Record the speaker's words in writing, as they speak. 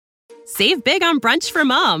Save big on brunch for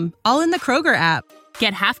mom, all in the Kroger app.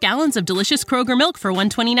 Get half gallons of delicious Kroger milk for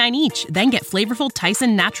 $1.29 each. Then get flavorful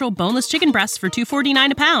Tyson natural boneless chicken breasts for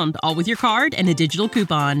 $2.49 a pound, all with your card and a digital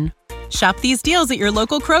coupon. Shop these deals at your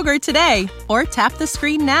local Kroger today, or tap the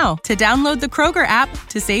screen now to download the Kroger app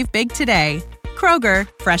to save big today. Kroger,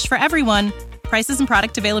 fresh for everyone. Prices and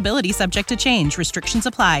product availability subject to change. Restrictions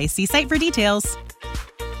apply. See site for details.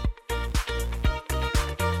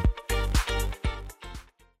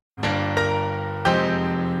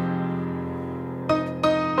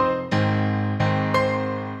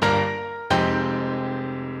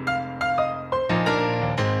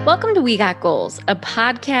 Welcome to We Got Goals, a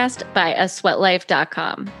podcast by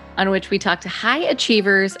asweatlife.com, on which we talk to high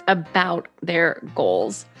achievers about their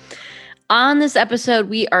goals. On this episode,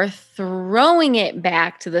 we are throwing it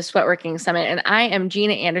back to the Sweatworking Summit, and I am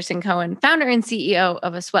Gina Anderson-Cohen, founder and CEO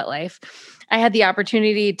of A Sweat Life. I had the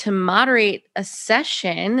opportunity to moderate a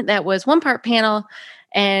session that was one part panel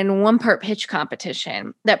and one part pitch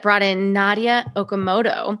competition that brought in Nadya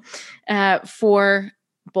Okamoto for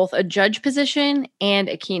both a judge position and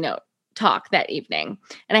a keynote talk that evening.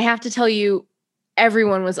 And I have to tell you,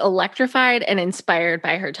 everyone was electrified and inspired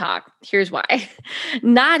by her talk. Here's why.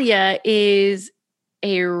 Nadya is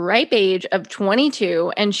a ripe age of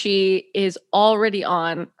 22, and she is already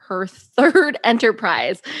on her third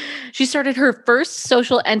enterprise. She started her first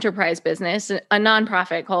social enterprise business, a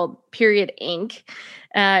nonprofit called Period Inc.,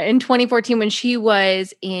 in 2014 when she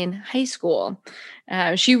was in high school.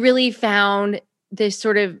 She really found this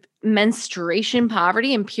sort of menstruation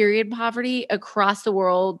poverty and period poverty across the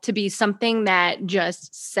world to be something that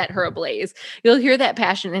just set her ablaze. You'll hear that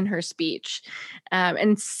passion in her speech.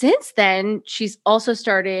 And since then, she's also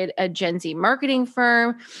started a Gen Z marketing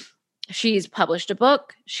firm. She's published a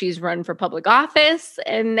book. She's run for public office.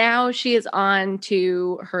 And now she is on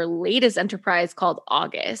to her latest enterprise called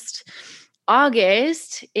August.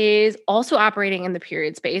 August is also operating in the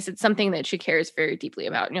period space. It's something that she cares very deeply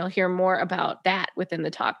about. And you'll hear more about that within the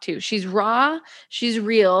talk too. She's raw. She's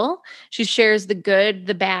real. She shares the good,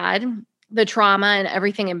 the bad, the trauma, and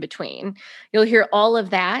everything in between. You'll hear all of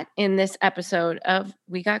that in this episode of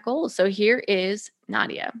We Got Goals. So here is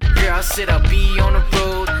Nadya. Here I'll sit, I'll be on the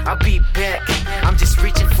road. I'll be back. I'm just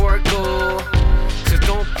reaching for a goal. So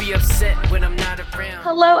don't be upset when I'm not around.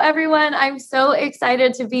 Hello, everyone. I'm so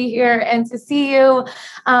excited to be here and to see you.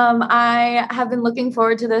 I have been looking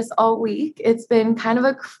forward to this all week. It's been kind of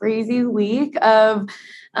a crazy week of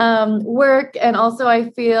work. And also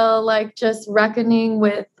I feel like just reckoning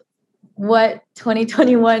with what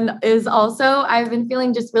 2021 is also. I've been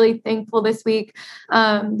feeling just really thankful this week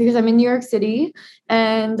because I'm in New York City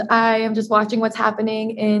and I am just watching what's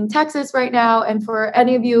happening in Texas right now. And for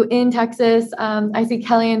any of you in Texas, I see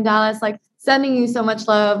Kelly in Dallas, sending you so much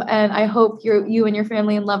love. And I hope you and your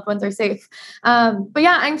family and loved ones are safe. But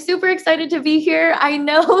yeah, I'm super excited to be here. I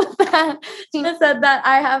know that Gina said that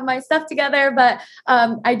I have my stuff together, but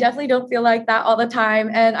I definitely don't feel like that all the time.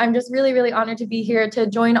 And I'm just really, really honored to be here to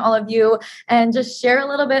join all of you and just share a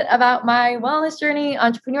little bit about my wellness journey,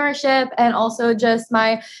 entrepreneurship, and also just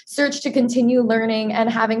my search to continue learning and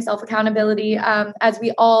having self-accountability as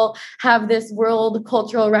we all have this world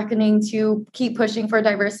cultural reckoning to keep pushing for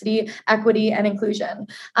diversity, equity, and inclusion.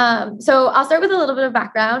 So I'll start with a little bit of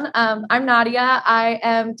background. I'm Nadya. I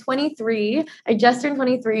am 23. I just turned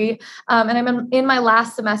 23, and I'm in my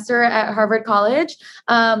last semester at Harvard College.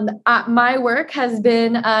 My work has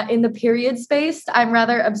been in the period space. I'm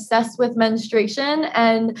rather obsessed with menstruation,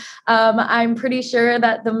 and I'm pretty sure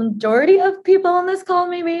that the majority of people on this call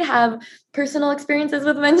maybe have personal experiences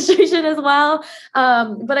with menstruation as well.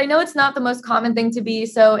 But I know it's not the most common thing to be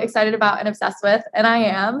so excited about and obsessed with, and I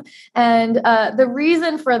am. And the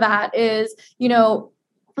reason for that is,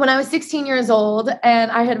 when I was 16 years old and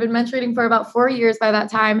I had been menstruating for about 4 years by that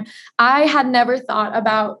time, I had never thought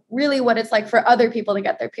about really what it's like for other people to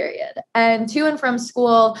get their period. And to and from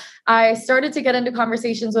school, I started to get into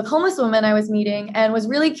conversations with homeless women I was meeting and was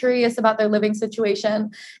really curious about their living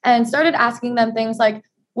situation and started asking them things like,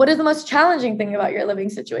 what is the most challenging thing about your living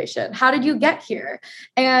situation? How did you get here?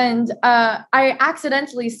 And I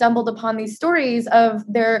accidentally stumbled upon these stories of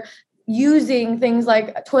their using things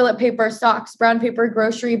like toilet paper, socks, brown paper,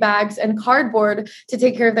 grocery bags, and cardboard to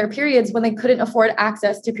take care of their periods when they couldn't afford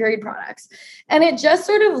access to period products. And it just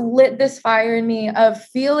sort of lit this fire in me of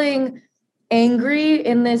feeling angry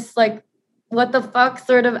in this what the fuck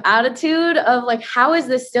sort of attitude of like, how is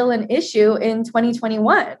this still an issue in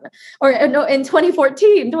 2021 or no, in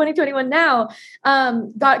 2021 now,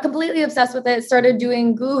 got completely obsessed with it, started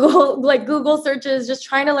doing Google searches, just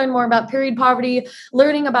trying to learn more about period poverty,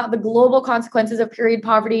 learning about the global consequences of period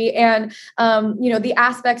poverty and, the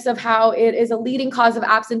aspects of how it is a leading cause of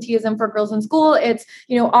absenteeism for girls in school. It's,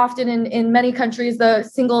 often in many countries, the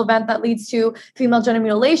single event that leads to female genital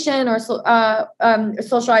mutilation or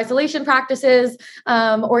social isolation practices,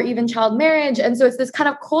 or even child marriage. And so it's this kind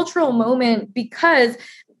of cultural moment because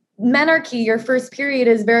menarche, your first period,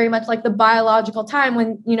 is very much like the biological time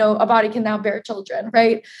when, a body can now bear children,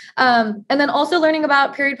 right? And then also learning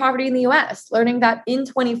about period poverty in the US, learning that in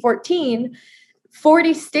 2014,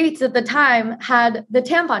 40 states at the time had the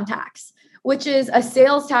tampon tax, which is a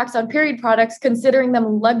sales tax on period products, considering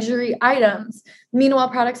them luxury items. Meanwhile,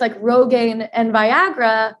 products like Rogaine and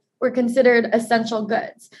Viagra were considered essential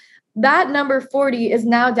goods. That number 40 is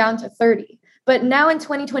now down to 30. But now in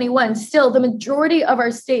 2021, still the majority of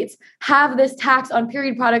our states have this tax on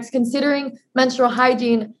period products, considering menstrual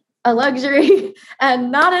hygiene a luxury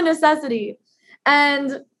and not a necessity.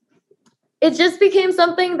 And it just became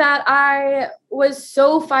something that I was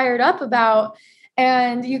so fired up about.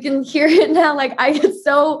 And you can hear it now, like I get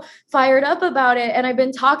so fired up about it. And I've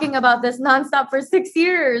been talking about this nonstop for 6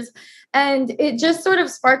 years. And it just sort of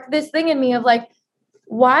sparked this thing in me of like,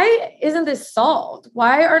 why isn't this solved?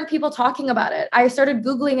 Why aren't people talking about it? I started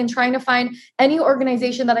Googling and trying to find any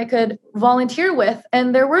organization that I could volunteer with,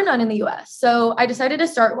 and there were none in the US. So I decided to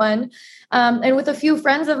start one. And with a few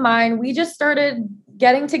friends of mine, we just started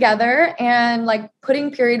getting together and like putting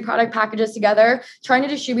period product packages together, trying to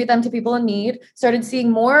distribute them to people in need, started seeing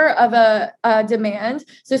more of a demand.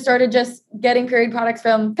 So started just getting period products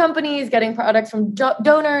from companies, getting products from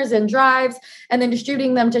donors and drives, and then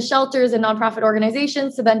distributing them to shelters and nonprofit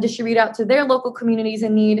organizations to then distribute out to their local communities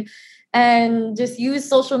in need, and just use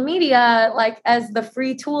social media like as the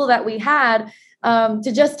free tool that we had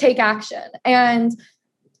to just take action. And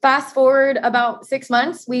fast forward about 6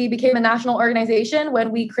 months, we became a national organization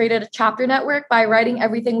when we created a chapter network by writing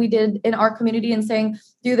everything we did in our community and saying,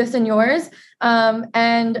 do this in yours.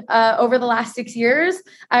 And over the last 6 years,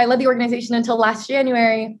 I led the organization until last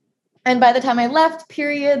January. And by the time I left,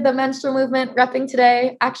 period, the menstrual movement, repping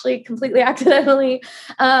today, actually completely accidentally,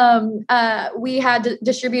 we had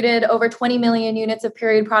distributed over 20 million units of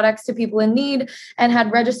period products to people in need and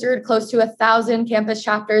had registered close to 1,000 campus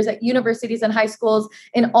chapters at universities and high schools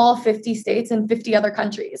in all 50 states and 50 other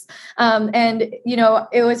countries. And,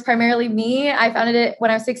 it was primarily me. I founded it when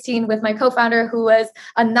I was 16 with my co-founder, who was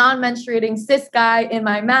a non-menstruating cis guy in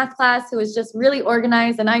my math class, who was just really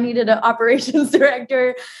organized, and I needed an operations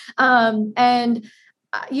director.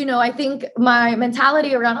 I think my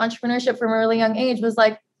mentality around entrepreneurship from a really young age was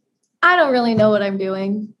like, I don't really know what I'm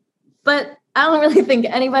doing, but I don't really think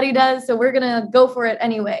anybody does. So we're going to go for it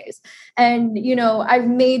anyways. And, I've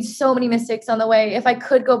made so many mistakes on the way. If I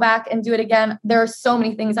could go back and do it again, there are so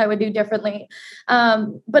many things I would do differently.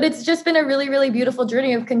 But it's just been a really, really beautiful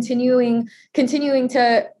journey of continuing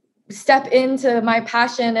to step into my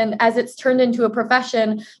passion. And as it's turned into a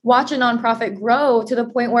profession, watch a nonprofit grow to the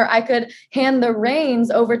point where I could hand the reins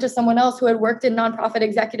over to someone else who had worked in nonprofit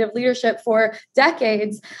executive leadership for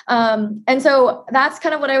decades. And so that's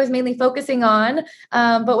kind of what I was mainly focusing on.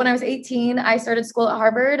 But when I was 18, I started school at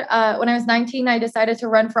Harvard. When I was 19, I decided to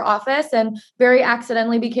run for office and very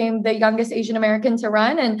accidentally became the youngest Asian American to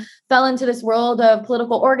run and fell into this world of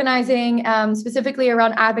political organizing, specifically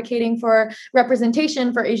around advocating for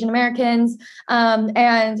representation for Asian Americans.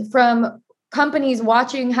 And from companies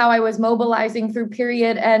watching how I was mobilizing through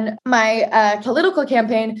period and my political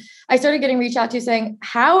campaign, I started getting reached out to saying,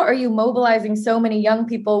 how are you mobilizing so many young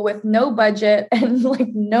people with no budget and like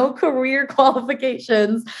no career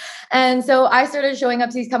qualifications? And so I started showing up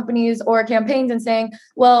to these companies or campaigns and saying,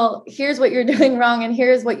 well, here's what you're doing wrong. And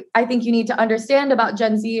here's what I think you need to understand about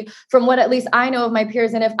Gen Z from what at least I know of my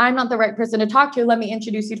peers. And if I'm not the right person to talk to, let me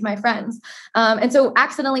introduce you to my friends. And so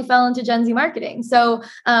accidentally fell into Gen Z marketing. So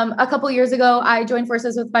a couple of years ago, I joined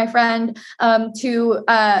forces with my friend to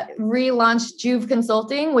relaunch Juve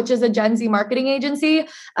Consulting, which is a Gen Z marketing agency.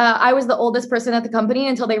 I was the oldest person at the company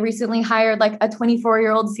until they recently hired like a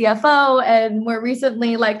 24-year-old CFO and more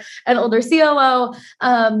recently like an older COO.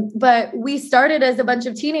 But we started as a bunch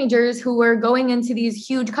of teenagers who were going into these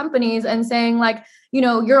huge companies and saying like,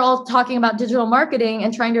 you're all talking about digital marketing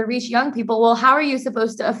and trying to reach young people. Well, how are you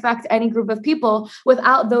supposed to affect any group of people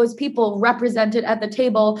without those people represented at the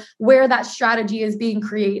table where that strategy is being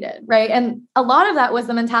created, right? And a lot of that was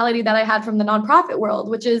the mentality that I had from the nonprofit world,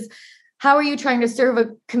 which is, how are you trying to serve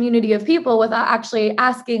a community of people without actually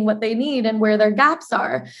asking what they need and where their gaps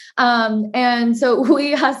are? And so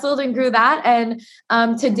we hustled and grew that. And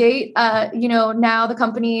to date, now the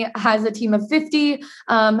company has a team of 50,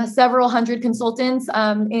 several hundred consultants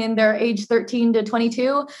in their age 13 to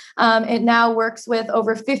 22. It now works with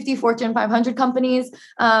over 50 Fortune 500 companies,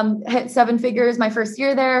 hit 7 figures my first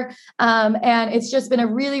year there. And it's just been a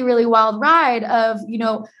really, really wild ride of,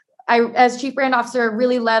 I, as chief brand officer,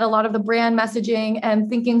 really led a lot of the brand messaging and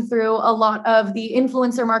thinking through a lot of the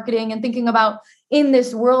influencer marketing and thinking about in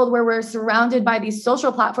this world where we're surrounded by these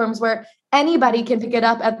social platforms where anybody can pick it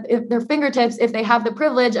up at their fingertips if they have the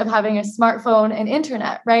privilege of having a smartphone and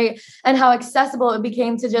internet, right? And how accessible it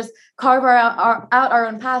became to just carve out our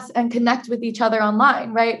own paths and connect with each other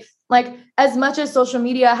online, right? Like as much as social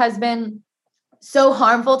media has been so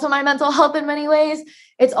harmful to my mental health in many ways,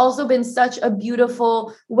 it's also been such a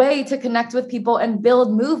beautiful way to connect with people and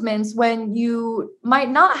build movements when you might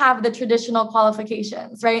not have the traditional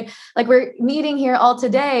qualifications, right? Like we're meeting here all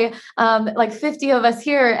today, like 50 of us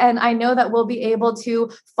here, and I know that we'll be able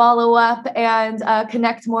to follow up and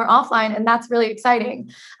connect more offline, and that's really exciting.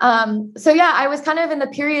 So yeah, I was kind of in the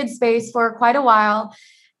period space for quite a while.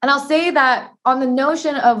 And I'll say that on the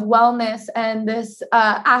notion of wellness and this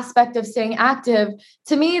aspect of staying active,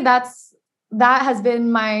 to me, that has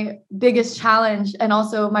been my biggest challenge and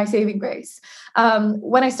also my saving grace.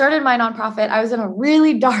 When I started my nonprofit, I was in a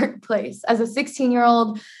really dark place as a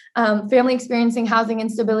 16-year-old family experiencing housing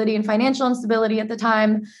instability and financial instability at the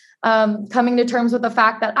time. Coming to terms with the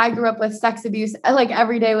fact that I grew up with sex abuse like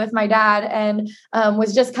every day with my dad and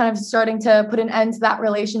was just kind of starting to put an end to that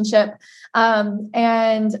relationship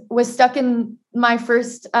and was stuck in my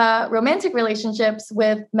first romantic relationships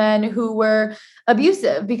with men who were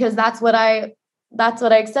abusive because that's what I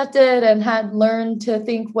accepted and had learned to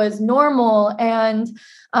think was normal. And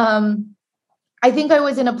I think I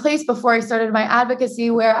was in a place before I started my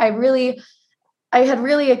advocacy where I had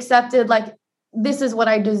really accepted like, this is what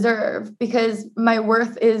I deserve because my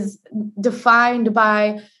worth is defined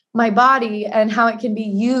by my body and how it can be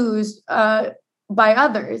used by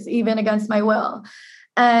others, even against my will.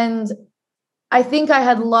 And I think I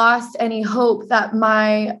had lost any hope that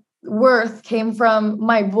my worth came from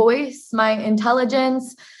my voice, my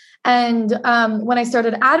intelligence. And when I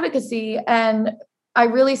started advocacy, and I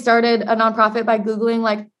really started a nonprofit by Googling,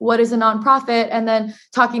 like, what is a nonprofit? And then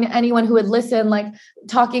talking to anyone who would listen, like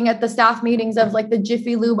talking at the staff meetings of like the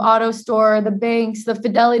Jiffy Lube auto store, the banks, the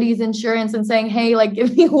Fidelity's insurance, and saying, hey, like,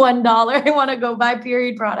 give me $1. I want to go buy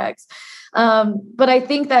period products. But I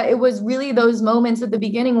think that it was really those moments at the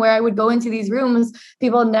beginning where I would go into these rooms,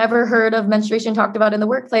 people never heard of menstruation talked about in the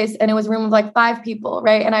workplace. And it was a room of like 5 people,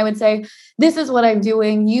 right? And I would say, this is what I'm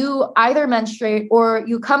doing. You either menstruate or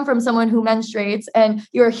you come from someone who menstruates and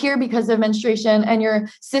you're here because of menstruation and your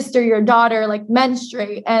sister, your daughter, like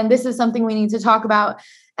menstruate. And this is something we need to talk about.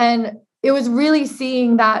 And it was really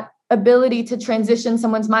seeing that ability to transition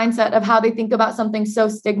someone's mindset of how they think about something so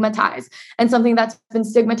stigmatized and something that's been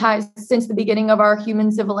stigmatized since the beginning of our human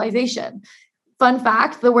civilization. Fun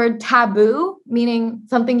fact, the word taboo, meaning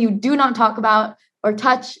something you do not talk about or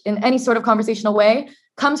touch in any sort of conversational way,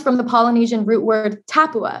 comes from the Polynesian root word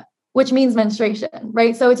tapua, which means menstruation,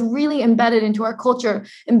 right? So it's really embedded into our culture,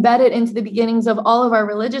 embedded into the beginnings of all of our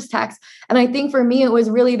religious texts. And I think for me, it was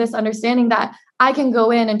really this understanding that I can go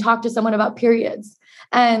in and talk to someone about periods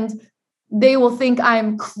and they will think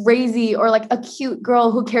I'm crazy or like a cute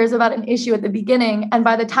girl who cares about an issue at the beginning. And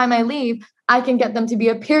by the time I leave, I can get them to be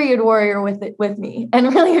a period warrior with me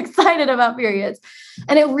and really excited about periods.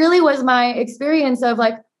 And it really was my experience of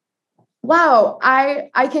like, wow,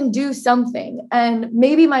 I can do something. And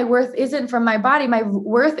maybe my worth isn't from my body. My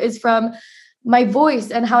worth is from my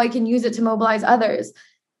voice and how I can use it to mobilize others.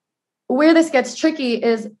 Where this gets tricky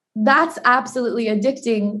is that's absolutely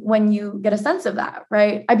addicting when you get a sense of that,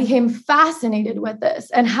 right? I became fascinated with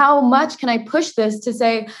this and how much can I push this to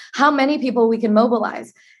say how many people we can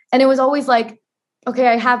mobilize. And it was always like, okay,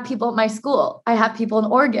 I have people at my school. I have people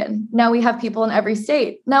in Oregon. Now we have people in every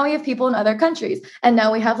state. Now we have people in other countries. And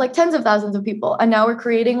now we have like tens of thousands of people. And now we're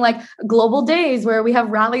creating like global days where we have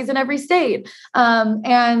rallies in every state.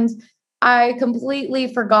 And I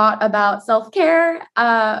completely forgot about self-care.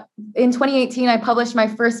 In 2018, I published my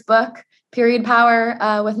first book, Period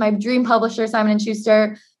Power, with my dream publisher, Simon &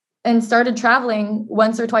 Schuster. and started traveling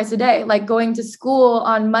once or twice a day, like going to school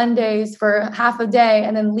on Mondays for half a day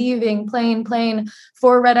and then leaving, plane,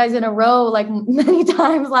 4 red eyes in a row, like many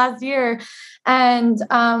times last year. And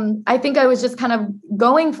I think I was just kind of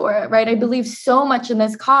going for it, right? I believe so much in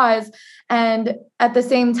this cause. And at the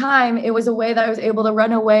same time, it was a way that I was able to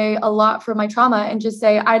run away a lot from my trauma and just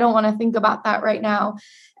say, I don't want to think about that right now.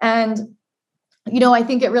 And I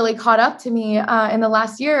think it really caught up to me in the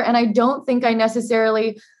last year. And I don't think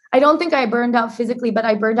I burned out physically, but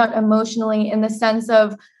I burned out emotionally in the sense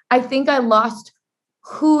of, I think I lost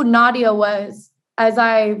who Nadya was as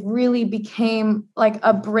I really became like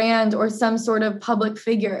a brand or some sort of public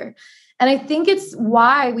figure. And I think it's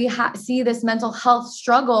why we see this mental health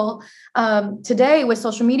struggle today with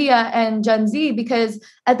social media and Gen Z, because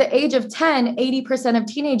at the age of 10, 80% of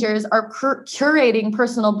teenagers are curating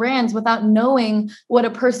personal brands without knowing what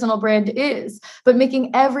a personal brand is, but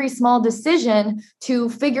making every small decision to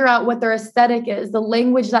figure out what their aesthetic is, the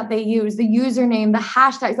language that they use, the username, the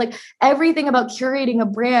hashtags, like everything about curating a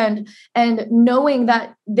brand and knowing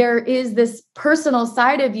that there is this personal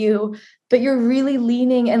side of you, but you're really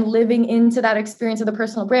leaning and living into that experience of the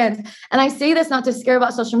personal brand. And I say this not to scare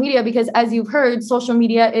about social media, because as you've heard, social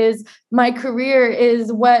media is my career,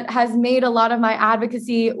 is what has made a lot of my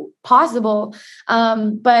advocacy possible.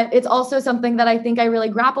 But it's also something that I think I really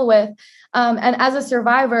grapple with. And as a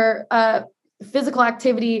survivor, physical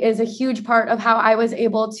activity is a huge part of how I was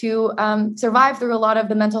able to survive through a lot of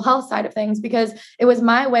the mental health side of things, because it was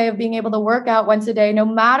my way of being able to work out once a day, no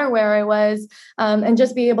matter where I was, and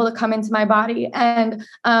just be able to come into my body. And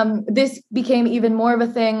this became even more of a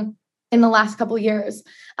thing in the last couple of years.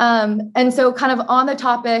 And so kind of on the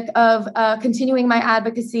topic of continuing my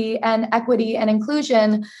advocacy and equity and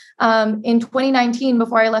inclusion, in 2019,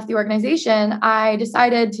 before I left the organization, I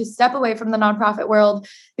decided to step away from the nonprofit world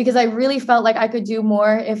because I really felt like I could do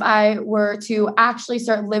more if I were to actually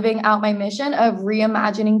start living out my mission of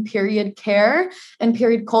reimagining period care and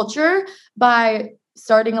period culture by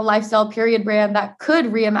starting a lifestyle period brand that could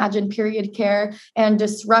reimagine period care and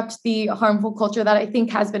disrupt the harmful culture that I think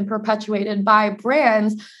has been perpetuated by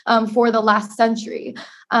brands for the last century.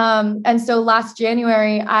 And so last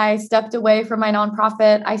January, I stepped away from my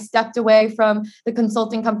nonprofit. I stepped away from the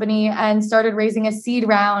consulting company and started raising a seed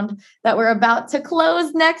round that we're about to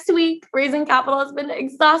close next week. Raising capital has been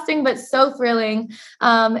exhausting, but so thrilling.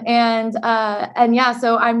 And yeah,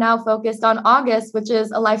 so I'm now focused on August, which is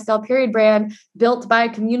a lifestyle period brand built by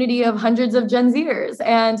a community of hundreds of Gen Zers.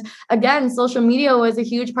 And again, social media was a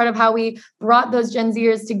huge part of how we brought those Gen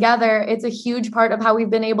Zers together. It's a huge part of how we've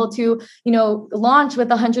been able to, launch with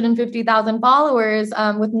 150,000 followers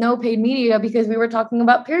with no paid media, because we were talking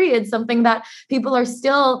about periods, something that people are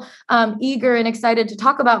still eager and excited to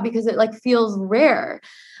talk about because it feels rare.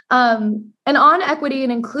 And on equity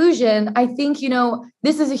and inclusion, I think,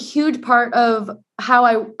 this is a huge part of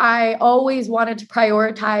how I always wanted to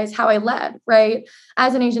prioritize how I led, right?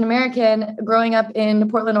 As an Asian American growing up in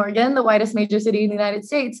Portland, Oregon, the whitest major city in the United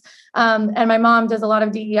States, and my mom does a lot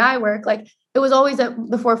of DEI work, it was always at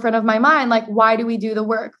the forefront of my mind, why do we do the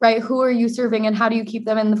work, right? Who are you serving and how do you keep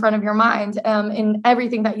them in the front of your mind in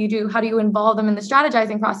everything that you do? How do you involve them in the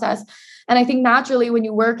strategizing process? And I think naturally, when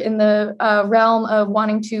you work in the realm of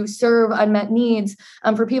wanting to serve unmet needs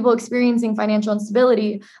for people experiencing financial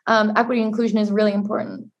instability, equity and inclusion is really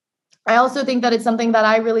important. I also think that it's something that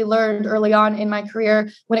I really learned early on in my career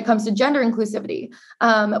when it comes to gender inclusivity,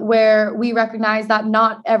 where we recognize that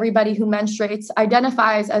not everybody who menstruates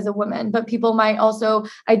identifies as a woman, but people might also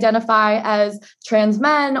identify as trans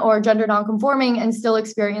men or gender nonconforming and still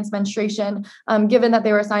experience menstruation, given that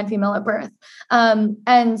they were assigned female at birth.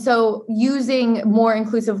 And so using more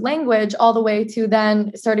inclusive language all the way to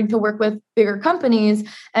then starting to work with bigger companies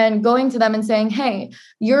and going to them and saying, hey,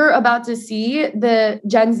 you're about to see the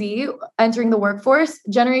Gen Z entering the workforce.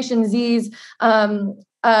 Generation Z's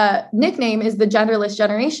nickname is the genderless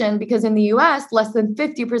generation, because in the US, less than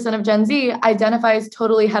 50% of Gen Z identifies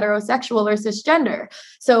totally heterosexual or cisgender.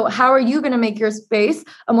 So how are you going to make your space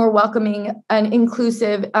a more welcoming and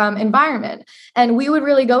inclusive environment? And we would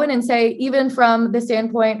really go in and say, even from the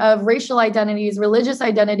standpoint of racial identities, religious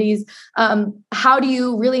identities, how do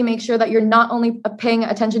you really make sure that you're not only paying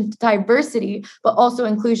attention to diversity, but also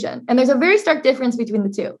inclusion? And there's a very stark difference between the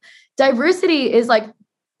two. Diversity is like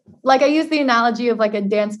I use the analogy of a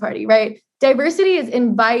dance party, right? Diversity is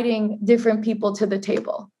inviting different people to the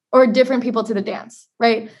table or different people to the dance,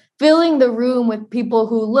 right? Filling the room with people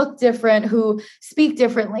who look different, who speak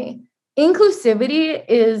differently. Inclusivity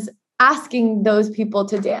is asking those people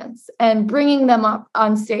to dance and bringing them up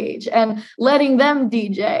on stage and letting them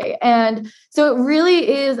DJ. And so it really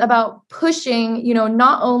is about pushing,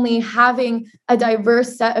 not only having a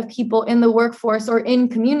diverse set of people in the workforce or in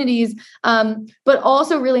communities, but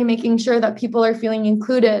also really making sure that people are feeling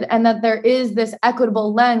included and that there is this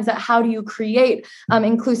equitable lens at how do you create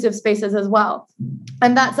inclusive spaces as well.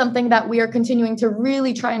 And that's something that we are continuing to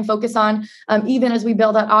really try and focus on, even as we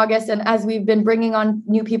build out August and as we've been bringing on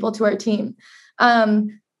new people to our team.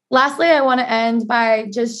 Lastly, I want to end by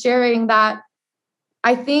just sharing that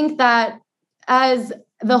I think that as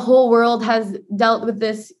the whole world has dealt with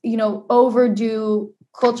this, overdue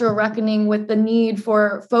cultural reckoning with the need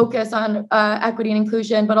for focus on equity and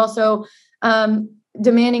inclusion, but also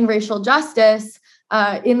demanding racial justice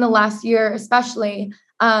in the last year, especially,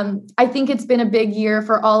 I think it's been a big year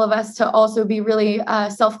for all of us to also be really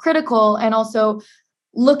self-critical and also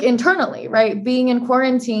look internally, right? Being in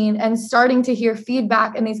quarantine and starting to hear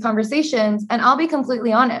feedback in these conversations. And I'll be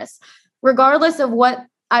completely honest, regardless of what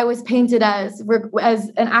I was painted as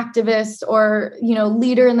an activist or,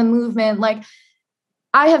 leader in the movement, like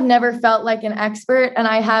I have never felt like an expert. And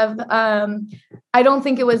I don't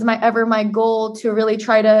think it was ever my goal to really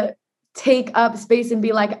try to take up space and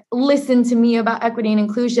be like, listen to me about equity and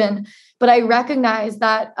inclusion. But I recognize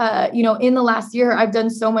that, in the last year, I've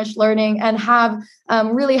done so much learning and have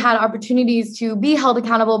really had opportunities to be held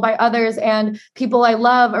accountable by others and people I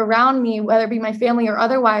love around me, whether it be my family or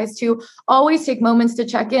otherwise, to always take moments to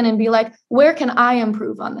check in and be like, where can I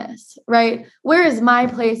improve on this, right? Where is my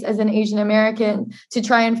place as an Asian American to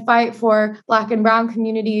try and fight for Black and Brown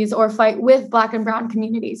communities or fight with Black and Brown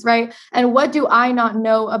communities, right? And what do I not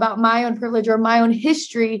know about my own privilege or my own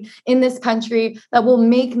history in this country that will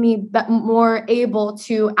make me more able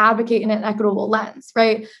to advocate in an equitable lens,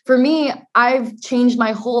 right? For me, I've changed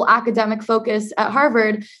my whole academic focus at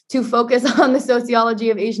Harvard to focus on the sociology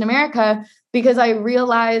of Asian America because I I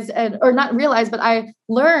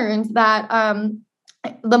learned that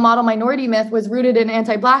the model minority myth was rooted in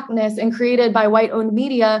anti-Blackness and created by white-owned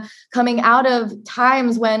media coming out of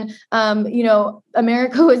times when,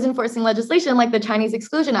 America was enforcing legislation like the Chinese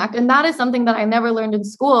Exclusion Act. And that is something that I never learned in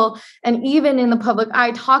school. And even in the public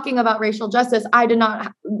eye, talking about racial justice, I did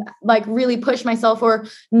not really push myself or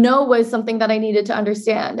know was something that I needed to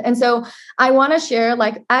understand. And so I want to share,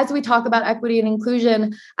 as we talk about equity and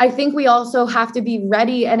inclusion, I think we also have to be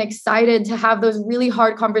ready and excited to have those really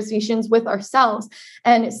hard conversations with ourselves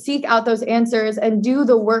and seek out those answers and do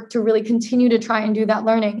the work to really continue to try and do that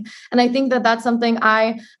learning. And I think that that's something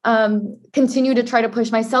I continue to try to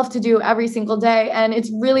push myself to do every single day. And it's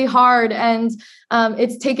really hard. And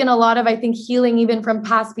it's taken a lot of, I think, healing even from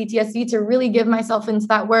past PTSD to really give myself into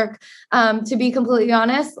that work. To be completely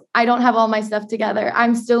honest, I don't have all my stuff together.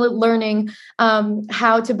 I'm still learning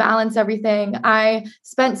how to balance everything. I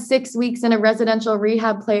spent 6 weeks in a residential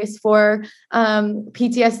rehab place for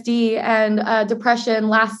PTSD and depression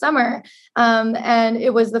last summer. And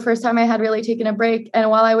it was the first time I had really taken a break. And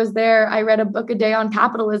while I was there, I read a book a day on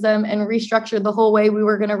capitalism and restructured the whole way we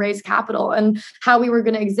were going to raise capital and how we were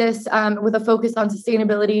going to exist with a focus on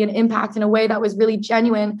sustainability and impact in a way that was really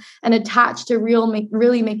genuine and attached to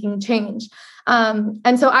really making change.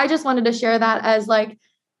 And so I just wanted to share that as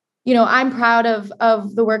I'm proud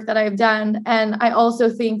of the work that I've done. And I also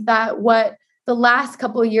think that what the last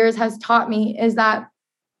couple of years has taught me is that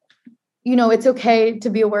it's okay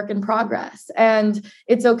to be a work in progress, and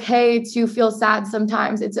it's okay to feel sad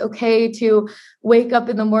sometimes. It's okay to wake up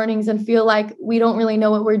in the mornings and feel like we don't really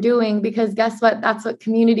know what we're doing, because guess what? That's what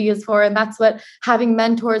community is for. And that's what having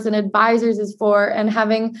mentors and advisors is for, and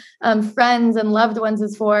having friends and loved ones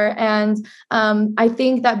is for. And I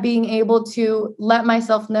think that being able to let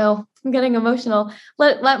myself know, I'm getting emotional,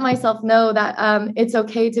 let myself know that it's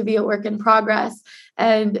okay to be a work in progress.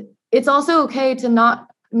 And it's also okay to not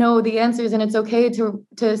know the answers, and it's okay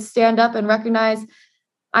to stand up and recognize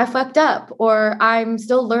I fucked up, or I'm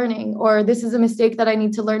still learning, or this is a mistake that I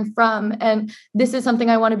need to learn from, and this is something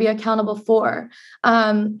I want to be accountable for.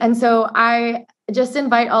 And so I just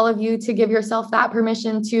invite all of you to give yourself that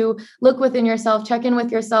permission to look within yourself, check in with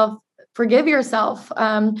yourself, forgive yourself,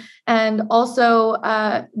 and also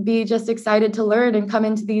be just excited to learn and come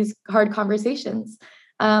into these hard conversations.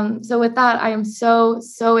 So with that, I am so,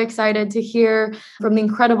 so excited to hear from the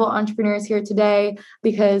incredible entrepreneurs here today,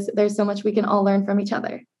 because there's so much we can all learn from each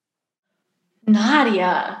other.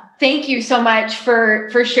 Nadya, thank you so much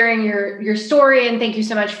for sharing your story. And thank you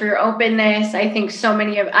so much for your openness. I think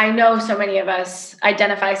I know so many of us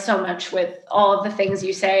identify so much with all of the things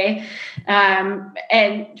you say.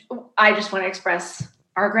 And I just want to express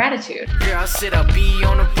our gratitude. Girl, I'll be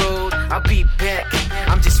on the road. I'll be back.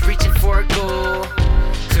 I'm just reaching for a goal.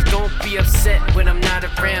 So don't be upset when I'm not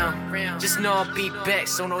around. Just know I'll be back,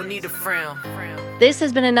 so no need to frown. This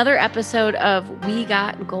has been another episode of We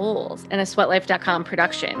Got Goals, and a SweatLife.com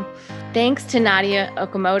production. Thanks to Nadya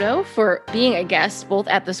Okamoto for being a guest both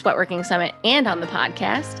at the Sweatworking Summit and on the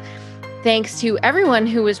podcast. Thanks to everyone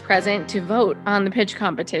who was present to vote on the pitch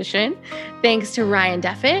competition. Thanks to Ryan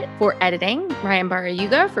Deffett for editing, Ryan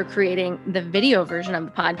Barayuga for creating the video version of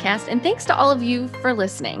the podcast, and thanks to all of you for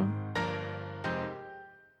listening.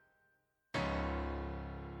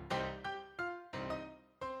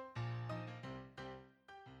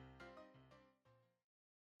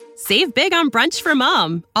 Save big on brunch for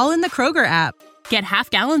mom, all in the Kroger app. Get half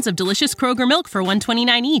gallons of delicious Kroger milk for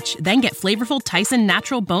 $1.29 each. Then get flavorful Tyson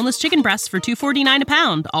natural boneless chicken breasts for $2.49 a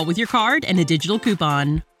pound, all with your card and a digital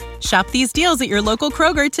coupon. Shop these deals at your local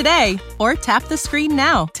Kroger today, or tap the screen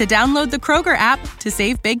now to download the Kroger app to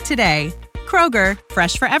save big today. Kroger,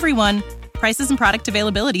 fresh for everyone. Prices and product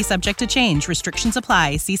availability subject to change. Restrictions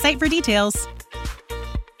apply. See site for details.